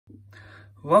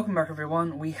Welcome back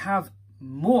everyone. We have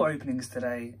more openings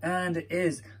today and it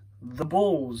is the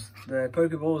balls, the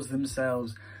PokeBalls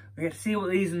themselves. We get to see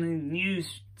what these in the new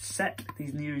set,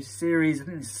 these new series, I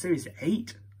think it's series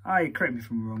 8. Correct me if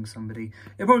I'm wrong, somebody.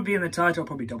 It'll probably be in the title, I'll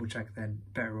probably double check then,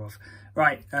 better off.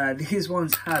 Right, these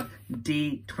ones have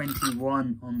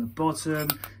D21 on the bottom,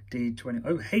 D20,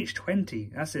 oh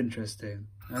H20, that's interesting.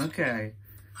 Okay,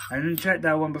 I didn't check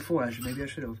that one before actually, maybe I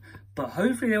should have. But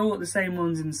hopefully they're all the same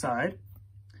ones inside.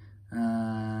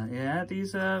 Yeah,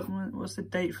 these are, what's the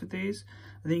date for these?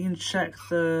 I think you can check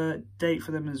the date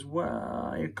for them as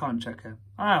well. I can't check it.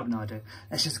 I have no idea.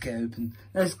 Let's just get open.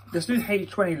 Let's do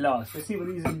H20 last. Let's see what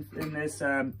these in this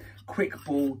quick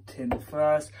ball tin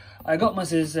first. I got my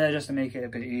scissors there just to make it a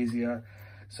bit easier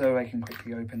so I can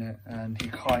quickly open it, and he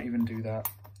can't even do that.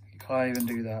 He can't even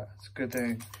do that. It's a good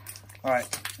thing.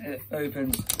 Alright, it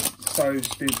opens so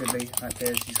stupidly like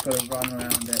this. He's got to run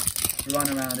around it. Run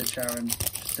around it, Sharon.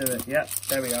 Just do it. Yep,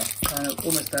 there we are. Kind of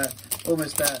almost there.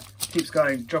 Almost there. Keeps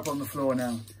going. Drop it on the floor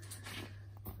now.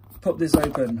 Pop this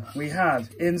open. We have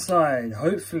inside,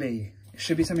 hopefully, it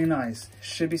should be something nice.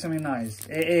 Should be something nice.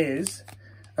 It is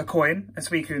a coin, a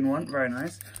Suicune one. Very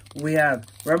nice. We have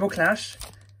Rebel Clash,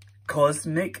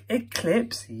 Cosmic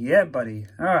Eclipse. Yeah, buddy.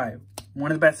 Alright.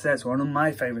 One of the best sets. One of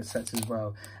my favourite sets as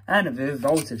well. And a Vivid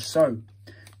Voltage. So,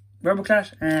 Rebel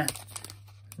Clash,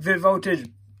 Vivid Voltage,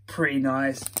 pretty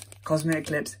nice. Cosmic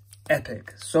Eclipse,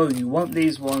 epic. So you want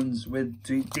these ones with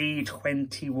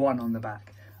D21 on the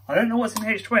back. I don't know what's in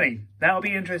H20. That'll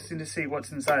be interesting to see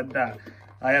what's inside that.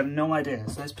 I have no idea.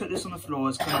 So let's put this on the floor.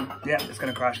 It's gonna, yeah, it's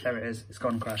gonna crash. There it is. It's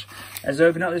gonna crash. Let's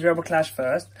open up this Rebel Clash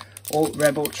first, or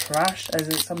Rebel Trash, as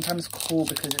it's sometimes called,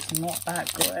 because it's not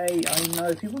that great. I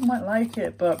know people might like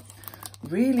it, but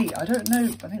really, I don't know.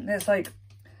 I think there's like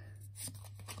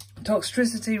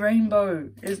Toxtricity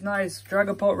Rainbow is nice.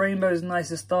 Dragapult Rainbow is nice.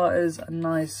 The starters are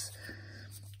nice.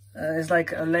 There's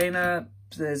like Elena.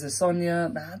 There's a Sonia.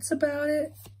 That's about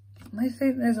it. I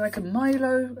think there's like a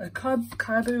Milo, a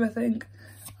Kabu, I think.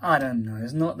 I don't know.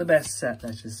 It's not the best set,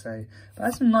 let's just say. But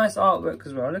that's some nice artwork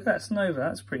as well. Look at that Snova.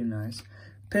 That's pretty nice.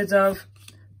 Pidove,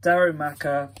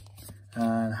 Darumaka,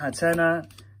 Hatena,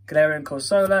 Galarian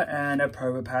Corsola, and a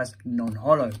Probopass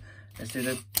non-holo. Let's do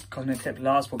the Cosmic Eclipse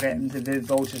last. We'll get into the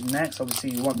Voltage next.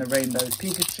 Obviously, you want the Rainbows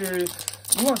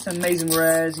Pikachu. You want some amazing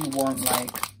rares. You want, like,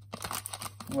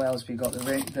 what else we got?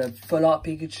 The Full Art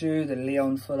Pikachu. The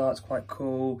Leon Full Art's quite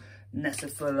cool. Nessa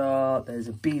Full Art. There's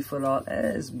a B Full Art.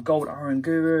 There's Gold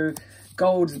Oranguru.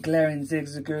 Gold Galarian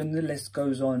Zigzagoon. The list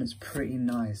goes on. It's pretty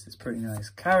nice. It's pretty nice.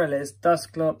 Caralis,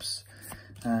 Dusclops,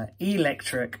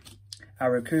 Electric,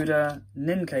 Aracuda,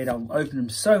 Nincade. I've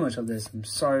opened so much of this.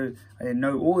 I didn't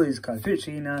know all these cards.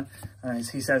 Puccina,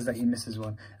 he says that he misses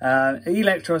one.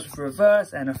 Electros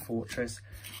Reverse and a Fortress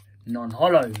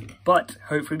non-holo. But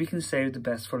hopefully we can save the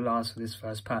best for last for this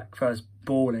first pack. First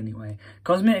ball anyway.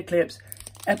 Cosmic Eclipse,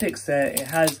 epic set. It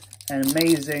has an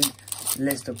amazing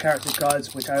list of character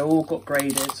cards, which I all got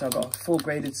graded. So I've got a full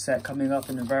graded set coming up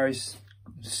in a very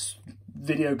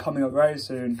video coming up very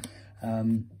soon.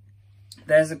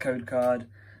 There's a code card,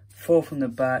 4 from the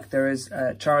back. There is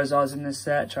Charizard's in this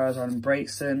set, Charizard and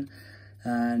Braixen.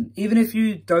 And even if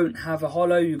you don't have a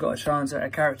holo, you've got a chance at a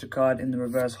character card in the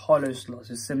reverse holo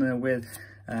slots. It's similar with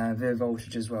Vivid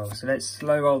Voltage as well. So let's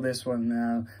slow roll this one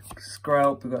now.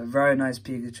 Skrelp, we've got a very nice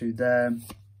Pikachu there.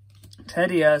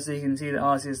 Teddy, so you can see the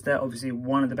Arceus there. Obviously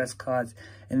one of the best cards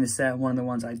in the set. One of the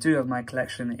ones I do have in my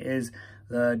collection is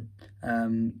the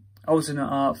alternate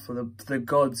art for the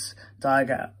gods,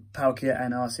 Dialga, Palkia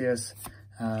and Arceus.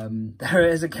 There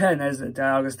it is again. There's a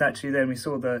Dialga statue there, and we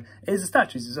saw the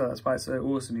statues as well. That's why it's so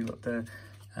awesome. You've got the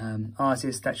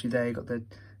Arceus statue there. You've got the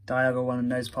Dialga one and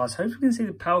Nose Pass. Hopefully we can see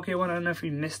the Palkia one. I don't know if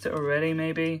we missed it already,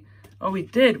 maybe. Oh, we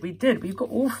did. We've got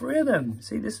all 3 of them.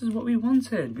 See, this is what we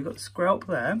wanted. We've got Skrelp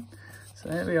there. So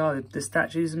there we are, the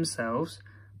statues themselves.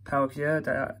 Palkia,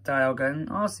 Dialga and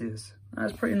Arceus.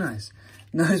 That's pretty nice.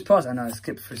 Nose Pass. I know, I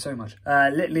skipped through so much.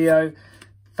 Litleo,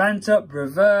 Phantup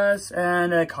Reverse,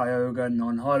 and a Kyogre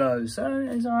non-holo. So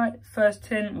it's alright. First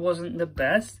tin wasn't the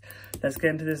best. Let's get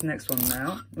into this next one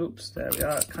now. Oops, there we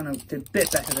are. Kind of did a bit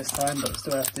better this time, but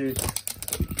still have to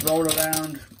roll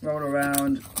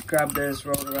around, grab this,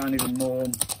 roll around even more,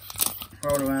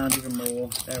 roll around even more.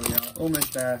 There we are.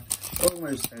 Almost there.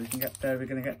 Almost there. We can get there. We're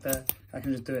going to get there. I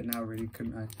can just do it now, really,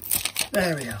 couldn't I?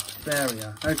 There we are. There we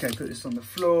are. Okay, put this on the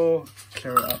floor.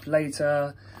 Clear it up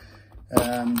later.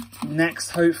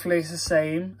 Next, hopefully it's the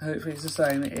same. Hopefully it's the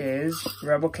same. It is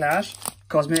Rebel Clash,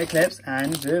 Cosmic Eclipse,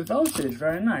 and Vivid Voltage.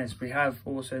 Very nice. We have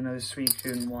also another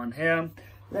Suicune one here.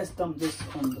 Let's dump this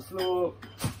on the floor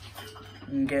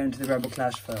and get into the Rebel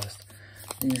Clash first.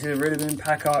 You can see the Rillaboom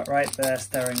pack art right there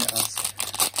staring at us.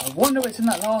 I wonder what's in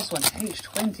that last one,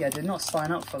 H20. I did not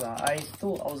sign up for that. I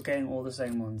thought I was getting all the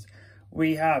same ones.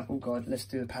 We have, oh god, let's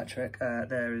do the pack trick.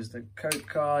 There is the code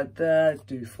card there.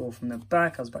 Do 4 from the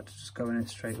back. I was about to just go in it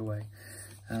straight away.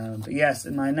 But yes,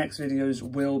 in my next videos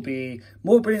will be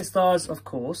more Brilliant Stars, of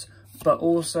course, but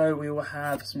also we will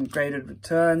have some graded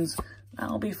returns.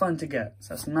 That'll be fun to get.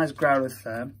 So that's a nice Growlithe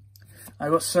there. I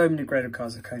got so many graded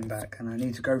cards that came back, and I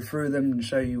need to go through them and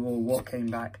show you all what came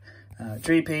back.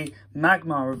 GP,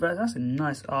 Magma Reverse, that's a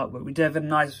nice artwork. We did have a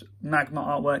nice Magma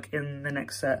artwork in the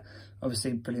next set.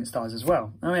 Obviously, Brilliant Stars as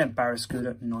well. And we have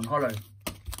Barraskewda, non-holo.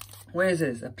 Where is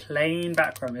this? A plain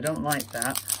background. We don't like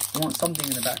that. We want something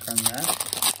in the background there.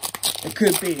 It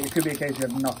could be a case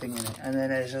of nothing in it. And then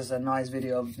there's just a nice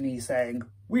video of me saying,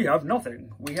 we have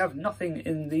nothing. We have nothing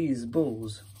in these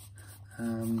balls.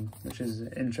 Which is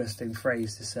an interesting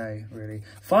phrase to say, really.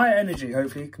 Fire Energy,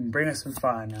 hopefully, can bring us some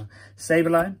fire now.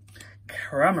 Saberline,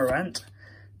 Cramorant,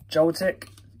 Joltik,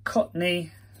 Cottony,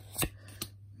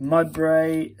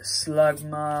 Mudbray,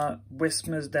 Slugma,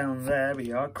 Whismur's down there,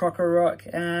 we are,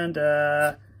 Crocorock, and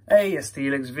a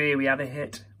Steelix V. We have a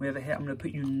hit. We have a hit. I'm going to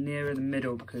put you nearer the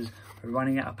middle because we're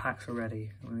running out of packs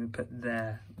already. I'm going to put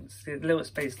there. See a little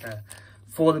space there.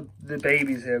 For the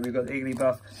babies here, we've got the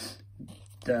Igglybuff,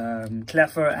 the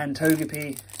Clefairy and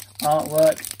Togepi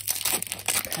artwork.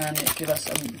 Can it give us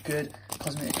some good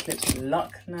Cosmic Eclipse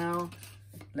luck now?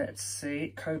 Let's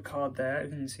see. Code card there. You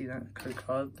can see that code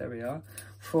card. There we are.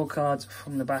 4 cards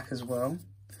from the back as well.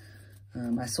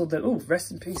 I saw that. Oh,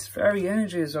 rest in peace, Fairy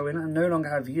Energy as well. We no longer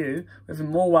have you. We have a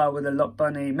Mawile with a Lock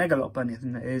Bunny, Mega Lock Bunny, I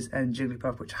think that is, and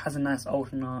Jigglypuff, which has a nice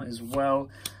alternate as well.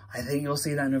 I think you'll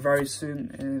see that in a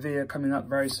video coming up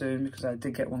very soon because I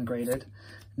did get one graded.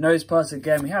 Nosepass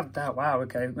again. We have that. Wow.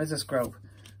 Okay. Where's the Scrub?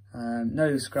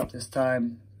 No Scrub this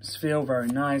time. Sphere, very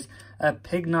nice.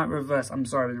 Pignite Reverse. I'm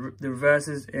sorry, the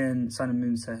reverses in Sun and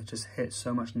Moon set just hit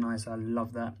so much nicer. I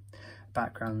love that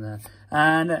background there.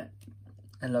 And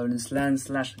Alolan Slan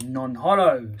 /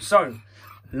 non-holo. So,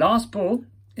 last ball,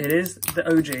 it is the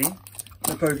OG,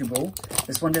 the Pokeball.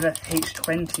 This one did a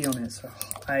H20 on it, so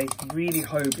I really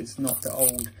hope it's not the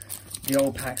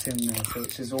old packs in there. So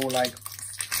it's just all like,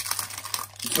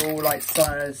 Sword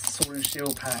and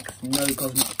Shield packs, no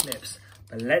Cosmic Eclipse.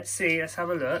 But let's see, let's have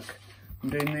a look. I'm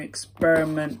doing the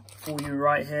experiment for you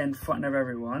right here in front of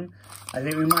everyone. I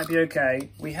think we might be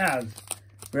okay. We have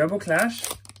Rebel Clash,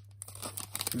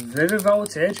 Vivid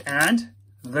Voltage, and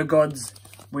the Gods.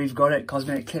 We've got it,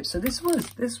 Cosmic Eclipse. So this was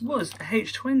a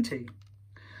H20.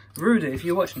 Rudy, if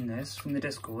you're watching this from the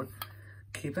Discord,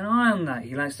 keep an eye on that.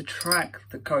 He likes to track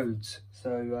the codes.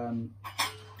 So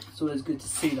it's always good to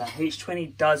see that.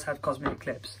 H20 does have Cosmic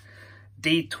Eclipse.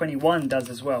 D21 does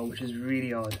as well, which is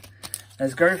really odd.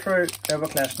 Let's go through Rebel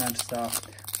Clash now to start.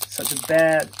 Such a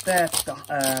bare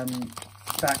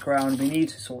background. We need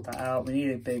to sort that out. We need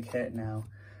a big hit now.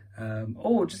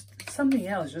 Or just something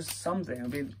else, just something. It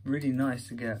would be really nice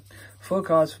to get. 4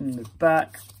 cards from the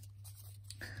back.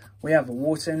 We have a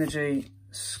Water Energy,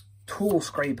 Tool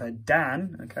Scraper,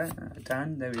 Dan. Okay,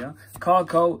 Dan, there we are.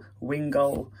 Carco,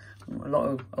 Wingull, a lot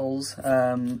of L's.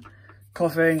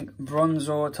 Coughing,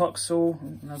 Bronzor, Toxel,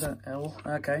 another L.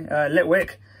 Okay,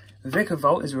 Litwick,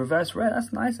 Vikavolt is a reverse rare.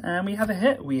 That's nice. And we have a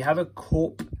hit. We have a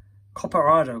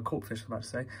Copperajah, Corpfish, I'm about to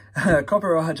say.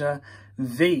 Copperajah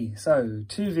V. So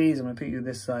 2 Vs. I'm going to put you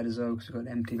this side as well because we've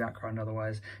got an empty background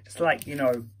otherwise. Just like, you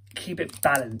know, keep it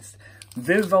balanced.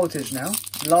 Vivid Voltage now.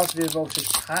 Last Vivid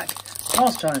Voltage pack.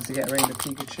 Last chance to get a Rainbow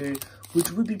Pikachu, which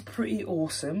would be pretty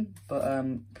awesome, but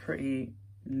pretty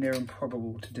near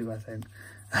improbable to do, I think.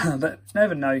 But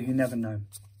never know, you never know.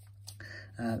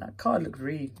 That card looked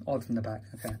really odd from the back.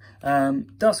 Okay.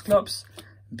 Dusclops,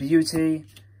 Beauty,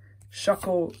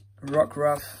 Shuckle,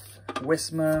 Rockruff,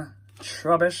 Whismur,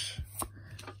 Trubbish,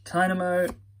 Tynamo.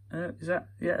 Is that?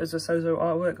 Yeah, it was a Sozo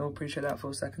artwork. I'll appreciate that for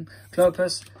a second.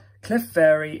 Clopas,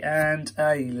 Clefairy, and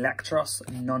Electros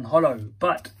non-holo.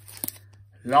 But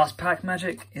last pack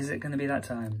magic, is it going to be that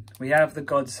time? We have the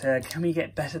Gods here. Can we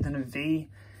get better than a V?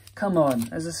 Come on,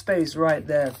 there's a space right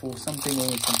there for something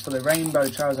awesome. For the Rainbow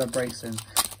Charizard breaks in.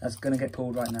 That's going to get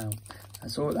pulled right now.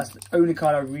 That's the only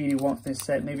card I really want for this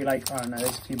set. Maybe like, I don't know,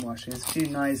 there's a few more actually. There's a few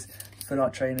nice full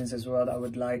art trainers as well that I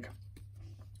would like.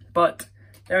 But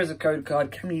there is a code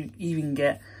card. Can we even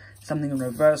get something in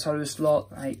reverse holo slot?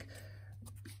 Like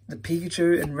the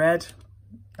Pikachu in red.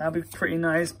 That would be pretty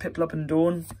nice. Piplup and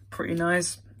Dawn, pretty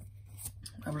nice.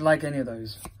 I would like any of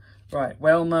those. Right,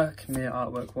 Welmer, Camille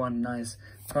artwork 1, nice.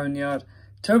 Ponyard,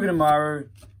 Togedemaru,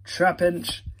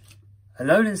 Trapinch,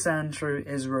 Alolan Sandshrew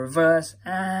is reverse,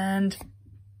 and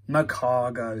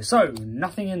Macargo. So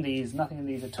nothing in these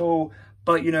at all.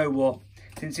 But you know what?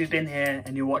 Since you've been here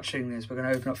and you're watching this, we're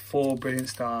going to open up 4 Brilliant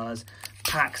Stars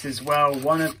packs as well.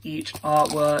 1 of each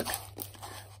artwork.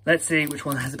 Let's see which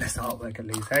one has the best artwork at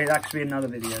least. Hey, that could be another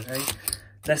video. Hey,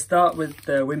 let's start with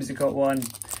the Whimsicott one.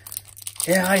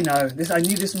 Yeah, I know. I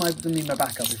knew this might be my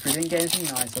backup. If we didn't get anything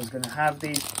nice, I was going to have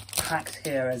these packs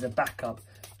here as a backup,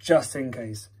 just in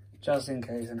case,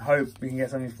 and hope we can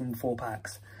get something from 4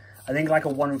 packs. I think like a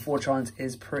 1 in 4 chance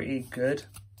is pretty good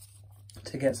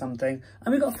to get something.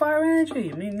 And we got Fire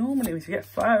Energy. I mean, normally if you get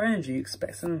Fire Energy, you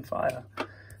expect something fire.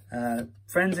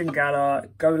 Friends in Galar,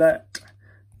 Golett,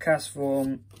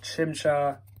 Castform,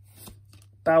 Chimchar,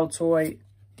 Baltoy.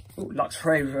 Ooh,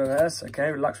 Luxray Reverse,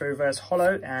 okay, Luxray Reverse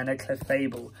Holo, and a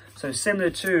Clefable. So similar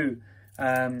to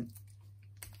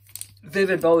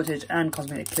Vivid Voltage and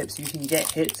Cosmic Eclipse, you can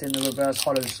get hits in the Reverse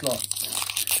Holo slot.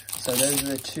 So those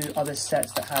are the 2 other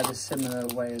sets that had a similar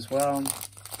way as well.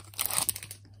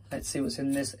 Let's see what's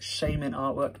in this Shaman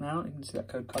artwork now. You can see that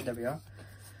code card, there we are.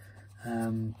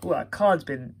 Oh, that card's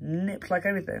been nipped like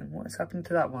anything. What has happened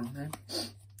to that one? Eh?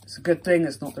 It's a good thing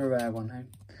it's not the rare one.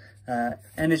 Eh?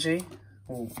 Energy.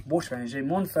 Or Water Energy,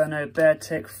 Monferno,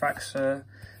 Beartick, Fraxur,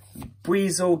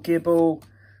 Weasel, Gibble,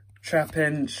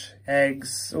 Trapinch,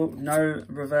 Eggs, oh no,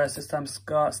 reverse this time,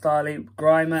 Starly,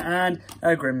 Grimer, and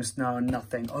a Grimmsnarl,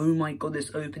 nothing. Oh my god,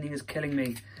 this opening is killing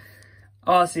me.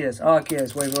 Arceus,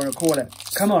 whatever you want to call it.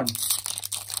 Come on,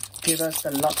 give us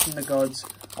the luck from the gods.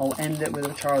 I'll end it with a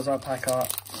Charizard pack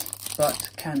art,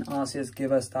 but can Arceus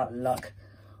give us that luck?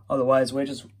 Otherwise, we're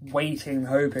just waiting,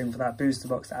 hoping for that booster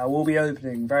box that I will be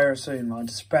opening very soon. I'll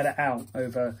just spread it out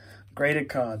over graded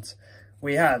cards.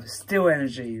 We have Steel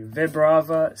Energy,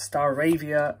 Vibrava,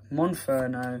 Staravia,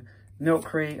 Monferno,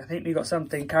 Milcery. I think we got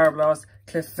something. Carablast,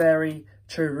 Clefairy,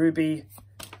 Choruby,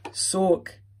 Sork.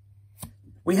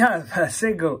 We have a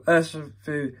single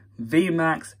Urshifu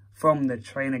VMAX from the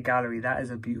Trainer Gallery. That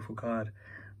is a beautiful card.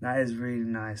 That is really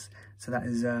nice. So that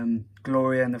is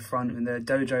Gloria in the front in the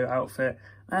dojo outfit.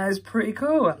 That is pretty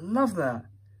cool. I love that.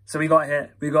 So we got a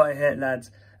hit. We got a hit,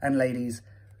 lads and ladies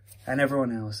and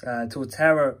everyone else.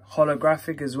 Torterra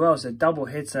holographic as well. So double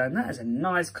hitter. And that is a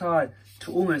nice card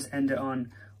to almost end it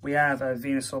on. We have a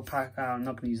Venusaur pack. Oh, I'm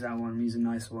not going to use that one. I'm using a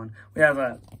nicer one. We have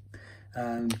a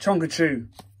Chonkachu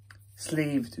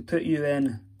sleeve to put you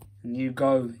in. And you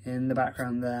go in the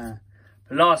background there.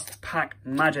 The last pack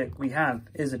magic we have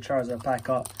is a Charizard pack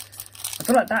art. I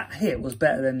feel like that hit was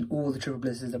better than all the triple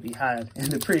blisters that we had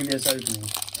in the previous opening.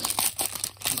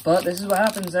 But this is what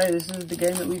happens, eh? This is the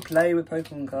game that we play with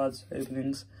Pokemon cards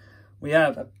openings. We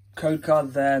have a code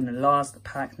card there and the last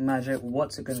pack magic.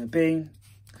 What's it going to be?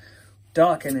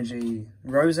 Dark Energy.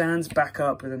 Roseanne's back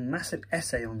up with a massive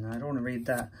essay on there. I don't want to read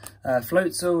that.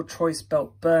 Floatzel, Choice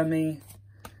Belt Burmy,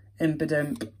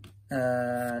 Impidimp,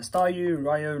 Staryu,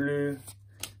 Riolu,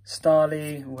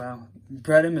 Starly, well,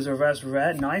 Breadham is a reverse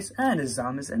rare, nice, and a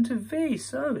Zamazenta V.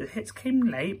 So the hits came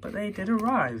late, but they did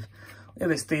arrive. We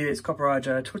have a Steelix,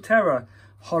 Copperager, Torterra,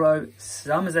 Holo,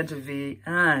 Zamazenta V,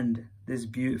 and this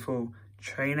beautiful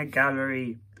Trainer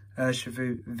Gallery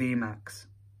Urshifu VMAX.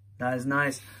 That is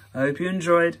nice. I hope you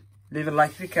enjoyed. Leave a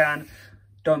like if you can.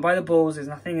 Don't buy the balls, there's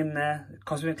nothing in there.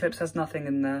 Cosmic Eclipse has nothing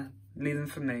in there. Leave them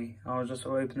for me. I'll just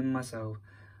open them myself.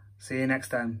 See you next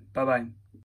time. Bye-bye.